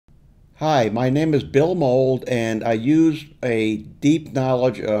Hi, my name is Bill Mould, and I use a deep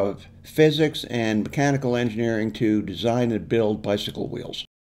knowledge of physics and mechanical engineering to design and build bicycle wheels.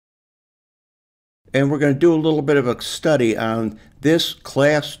 And we're going to do a little bit of a study on this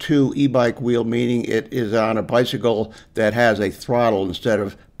Class 2 e-bike wheel, meaning it is on a bicycle that has a throttle instead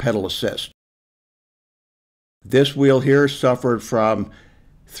of pedal assist. This wheel here suffered from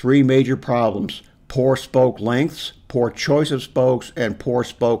three major problems: poor spoke lengths, poor choice of spokes, and poor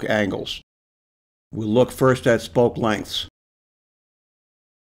spoke angles. We'll look first at spoke lengths.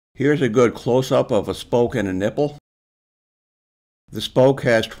 Here's a good close-up of a spoke and a nipple. The spoke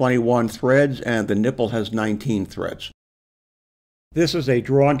has 21 threads and the nipple has 19 threads. This is a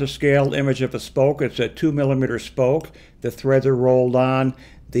drawn to scale image of a spoke. It's a 2mm spoke. The threads are rolled on.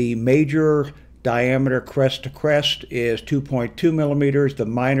 The major diameter crest to crest is 2.2 millimeters. The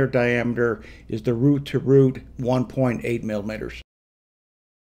minor diameter is the root to root 1.8 millimeters.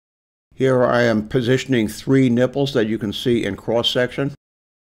 Here I am positioning three nipples that you can see in cross section.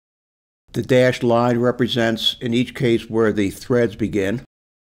 The dashed line represents in each case where the threads begin.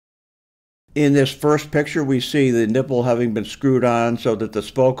 In this first picture we see the nipple having been screwed on so that the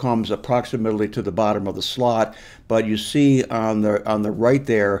spoke comes approximately to the bottom of the slot, but you see on the right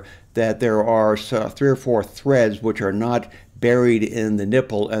there that there are 3 or 4 threads which are not buried in the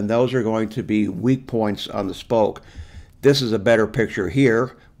nipple, and those are going to be weak points on the spoke. This is a better picture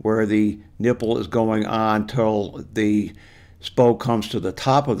here where the nipple is going on till the spoke comes to the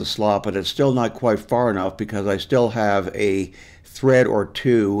top of the slot, but it's still not quite far enough because I still have a thread or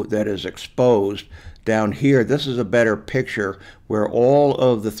two that is exposed down here. This is a better picture where all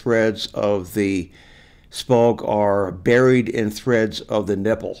of the threads of the spoke are buried in threads of the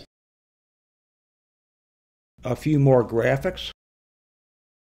nipple. A few more graphics.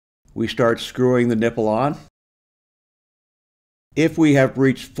 We start screwing the nipple on. If we have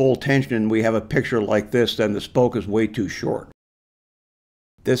reached full tension and we have a picture like this, then the spoke is way too short.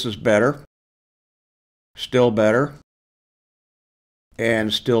 This is better, still better,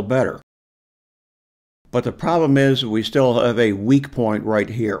 and still better. But the problem is we still have a weak point right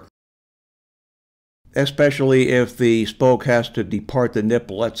here, especially if the spoke has to depart the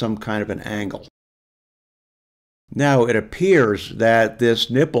nipple at some kind of an angle. Now it appears that this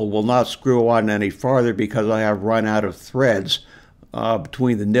nipple will not screw on any farther because I have run out of threads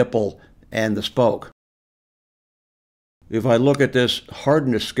between the nipple and the spoke. If I look at this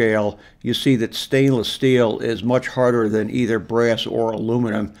hardness scale, you see that stainless steel is much harder than either brass or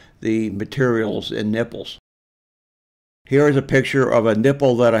aluminum, the materials in nipples. Here is a picture of a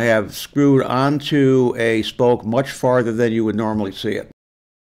nipple that I have screwed onto a spoke much farther than you would normally see it.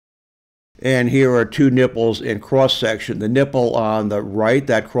 And here are two nipples in cross section. The nipple on the right,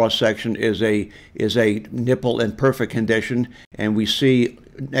 that cross section is a nipple in perfect condition, and we see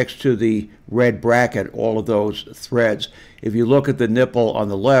next to the red bracket all of those threads. If you look at the nipple on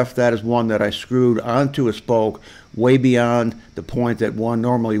the left, that is one that I screwed onto a spoke way beyond the point that one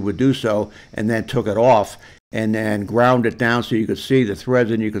normally would do so, and then took it off and then ground it down so you could see the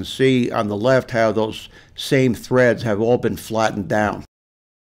threads, and you can see on the left how those same threads have all been flattened down.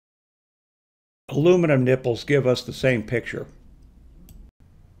 Aluminum nipples give us the same picture.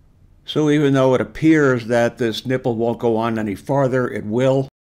 So even though it appears that this nipple won't go on any farther, it will,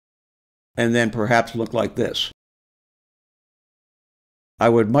 and then perhaps look like this. I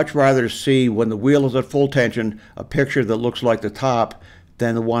would much rather see, when the wheel is at full tension, a picture that looks like the top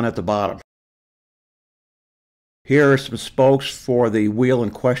than the one at the bottom. Here are some spokes for the wheel in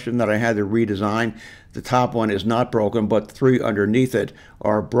question that I had to redesign. The top one is not broken, but 3 underneath it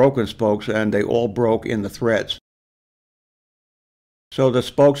are broken spokes, and they all broke in the threads. So the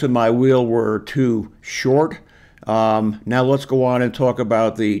spokes in my wheel were too short. Now let's go on and talk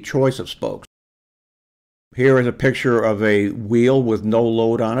about the choice of spokes. Here is a picture of a wheel with no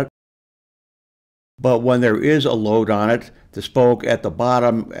load on it. But when there is a load on it, the spoke at the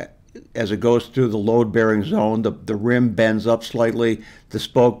bottom, as it goes through the load-bearing zone, the rim bends up slightly, the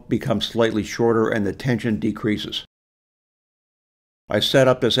spoke becomes slightly shorter, and the tension decreases. I set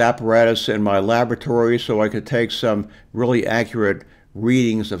up this apparatus in my laboratory so I could take some really accurate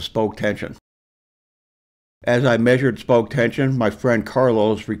readings of spoke tension. As I measured spoke tension, my friend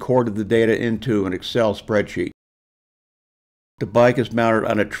Carlos recorded the data into an Excel spreadsheet. The bike is mounted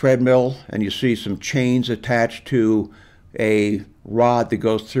on a treadmill, and you see some chains attached to a rod that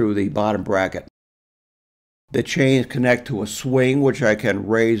goes through the bottom bracket. The chains connect to a swing, which I can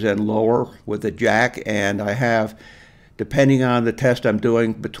raise and lower with a jack, and I have, depending on the test I'm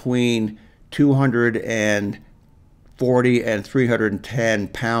doing, between 240 and 310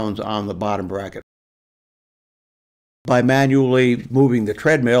 pounds on the bottom bracket. By manually moving the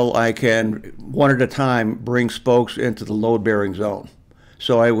treadmill, I can, one at a time, bring spokes into the load-bearing zone.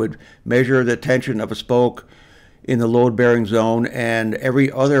 So I would measure the tension of a spoke in the load-bearing zone and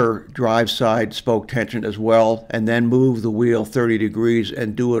every other drive side spoke tension as well, and then move the wheel 30 degrees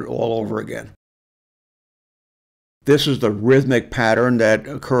and do it all over again. This is the rhythmic pattern that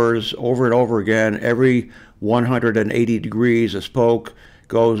occurs over and over again. Every 180 degrees, a spoke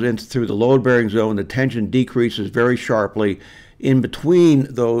goes through the load-bearing zone. The tension decreases very sharply. In between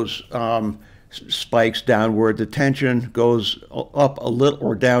those spikes downward, the tension goes up a little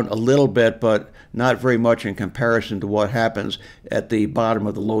or down a little bit, but not very much in comparison to what happens at the bottom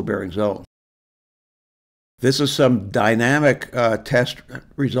of the load-bearing zone. This is some dynamic test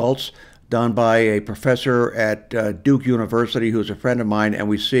results done by a professor at Duke University who's a friend of mine, and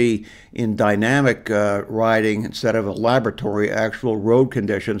we see in dynamic riding, instead of a laboratory, actual road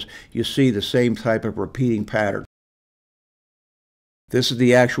conditions, you see the same type of repeating pattern. This is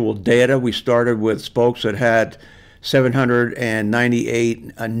the actual data. We started with spokes that had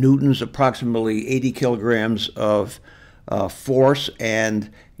 798 newtons, approximately 80 kilograms of force,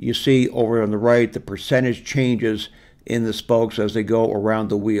 and you see over on the right the percentage changes in the spokes as they go around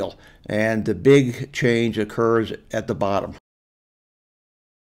the wheel, and the big change occurs at the bottom.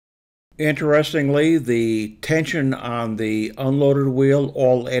 Interestingly, the tension on the unloaded wheel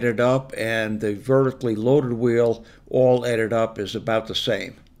all added up and the vertically loaded wheel all added up is about the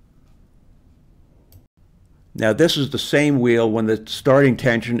same. Now this is the same wheel when the starting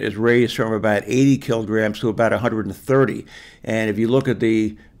tension is raised from about 80 kilograms to about 130. And if you look at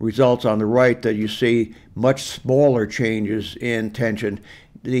the results on the right, that you see much smaller changes in tension.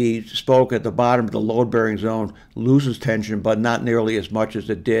 The spoke at the bottom of the load-bearing zone loses tension, but not nearly as much as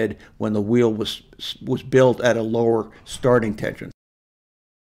it did when the wheel was built at a lower starting tension.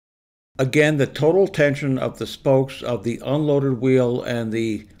 Again, the total tension of the spokes of the unloaded wheel and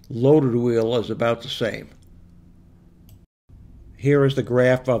the loaded wheel is about the same. Here is the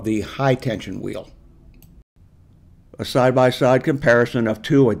graph of the high tension wheel. A side-by-side comparison of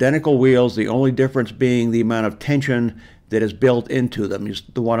two identical wheels, the only difference being the amount of tension that is built into them.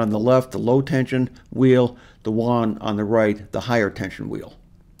 The one on the left, the low tension wheel, the one on the right, the higher tension wheel.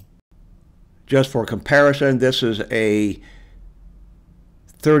 Just for comparison, this is a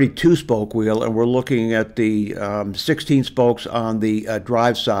 32 spoke wheel, and we're looking at the 16 spokes on the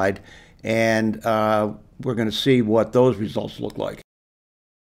drive side, and we're going to see what those results look like.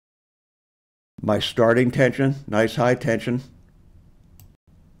 My starting tension, nice high tension,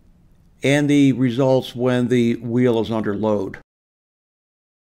 and the results when the wheel is under load.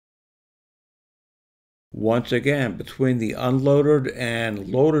 Once again, between the unloaded and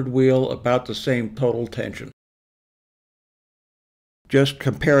loaded wheel, about the same total tension. Just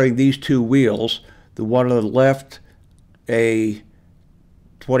comparing these two wheels, the one on the left, a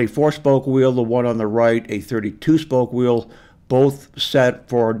 24-spoke wheel, the one on the right, a 32-spoke wheel, both set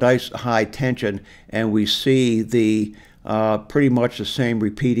for nice high tension, and we see the pretty much the same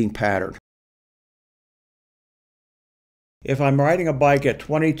repeating pattern. If I'm riding a bike at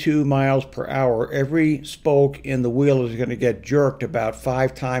 22 miles per hour, every spoke in the wheel is going to get jerked about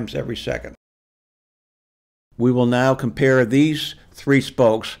 5 times every second. We will now compare these three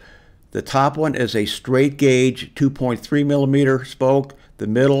spokes. The top one is a straight gauge 2.3 millimeter spoke. The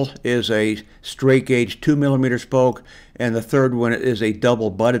middle is a straight gauge 2 millimeter spoke. And the third one is a double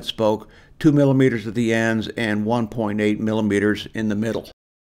butted spoke, 2 millimeters at the ends and 1.8 millimeters in the middle.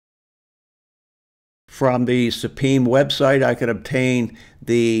 From the Supreme website, I can obtain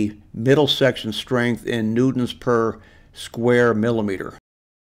the middle section strength in newtons per square millimeter.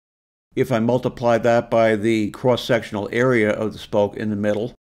 If I multiply that by the cross-sectional area of the spoke in the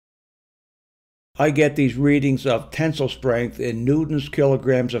middle, I get these readings of tensile strength in newtons,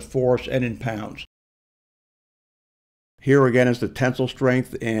 kilograms of force, and in pounds. Here again is the tensile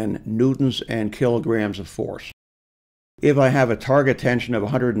strength in newtons and kilograms of force. If I have a target tension of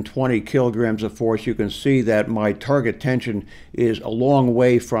 120 kilograms of force, you can see that my target tension is a long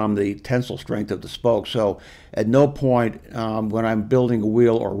way from the tensile strength of the spoke. So at no point when I'm building a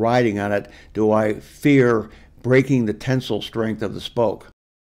wheel or riding on it do I fear breaking the tensile strength of the spoke.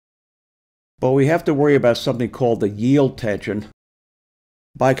 But we have to worry about something called the yield tension.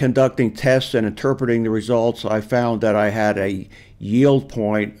 By conducting tests and interpreting the results, I found that I had a yield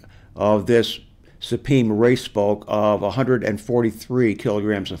point of this Supreme race spoke of 143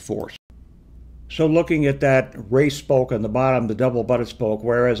 kilograms of force. So looking at that race spoke on the bottom, the double butted spoke,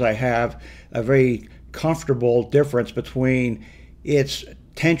 whereas I have a very comfortable difference between its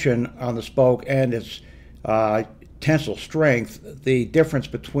tension on the spoke and its tensile strength, the difference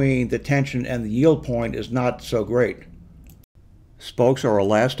between the tension and the yield point is not so great. Spokes are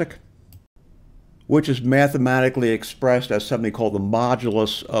elastic, which is mathematically expressed as something called the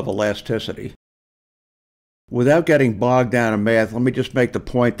modulus of elasticity. Without getting bogged down in math, let me just make the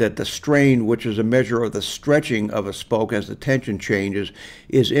point that the strain, which is a measure of the stretching of a spoke as the tension changes,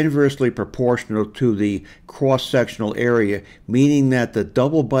 is inversely proportional to the cross-sectional area, meaning that the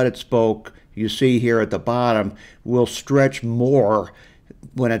double-butted spoke you see here at the bottom will stretch more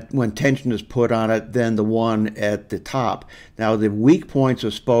when tension is put on it than the one at the top. Now, the weak points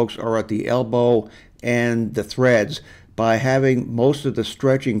of spokes are at the elbow and the threads. By having most of the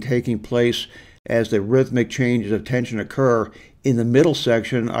stretching taking place as the rhythmic changes of tension occur, in the middle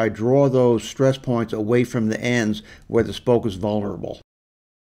section, I draw those stress points away from the ends where the spoke is vulnerable.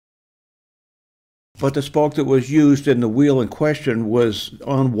 But the spoke that was used in the wheel in question was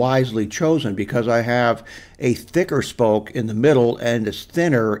unwisely chosen because I have a thicker spoke in the middle and it's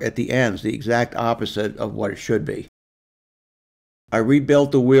thinner at the ends, the exact opposite of what it should be. I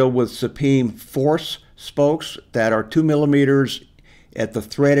rebuilt the wheel with Supreme Force spokes that are 2 millimeters at the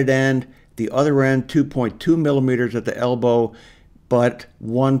threaded end, the other end 2.2 millimeters at the elbow, but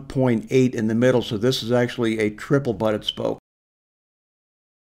 1.8 in the middle, so this is actually a triple butted spoke.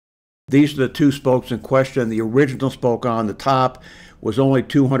 These are the two spokes in question. The original spoke on the top was only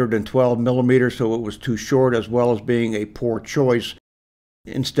 212 millimeters, so it was too short, as well as being a poor choice.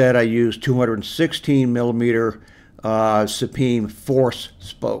 Instead, I used 216 millimeter Supreme Force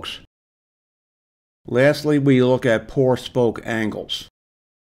spokes. Lastly, we look at pour spoke angles.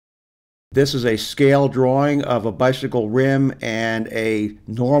 This is a scale drawing of a bicycle rim and a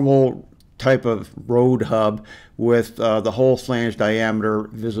normal type of road hub with the whole flange diameter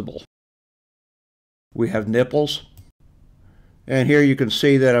visible. We have nipples, and here you can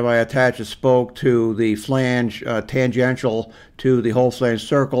see that if I attach a spoke to the flange tangential to the whole flange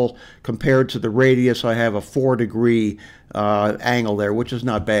circle, compared to the radius, I have a 4-degree angle there, which is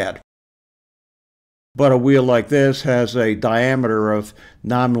not bad. But a wheel like this has a diameter of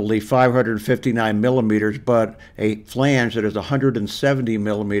nominally 559 millimeters, but a flange that is 170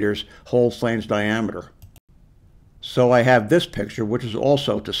 millimeters whole flange diameter. So I have this picture, which is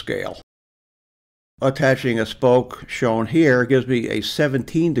also to scale. Attaching a spoke shown here gives me a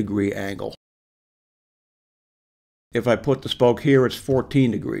 17-degree angle. If I put the spoke here, it's 14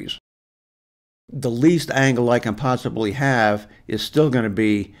 degrees. The least angle I can possibly have is still going to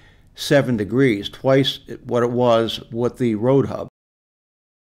be 7 degrees, twice what it was with the road hub.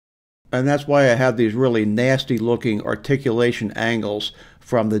 And that's why I have these really nasty looking articulation angles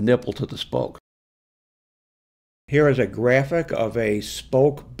from the nipple to the spoke. Here is a graphic of a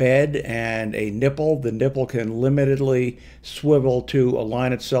spoke bed and a nipple. The nipple can limitedly swivel to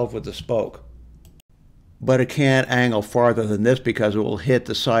align itself with the spoke. But it can't angle farther than this because it will hit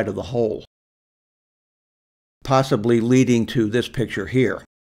the side of the hole, possibly leading to this picture here.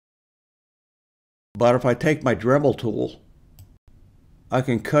 But if I take my Dremel tool, I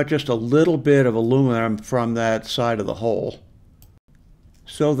can cut just a little bit of aluminum from that side of the hole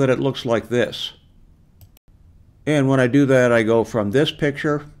so that it looks like this. And when I do that, I go from this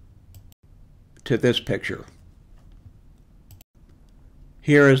picture to this picture.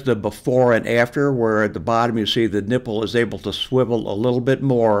 Here is the before and after, where at the bottom you see the nipple is able to swivel a little bit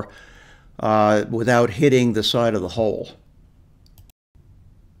more without hitting the side of the hole.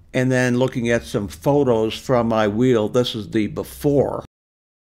 And then looking at some photos from my wheel, this is the before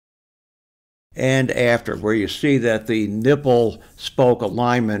and after, where you see that the nipple spoke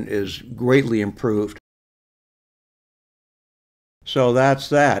alignment is greatly improved. So that's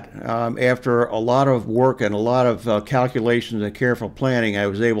that. After a lot of work and a lot of calculations and careful planning, I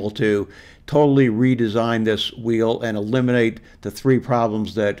was able to totally redesign this wheel and eliminate the 3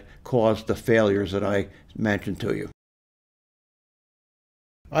 problems that caused the failures that I mentioned to you.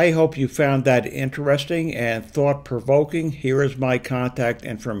 I hope you found that interesting and thought-provoking. Here is my contact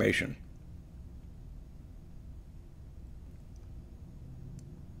information.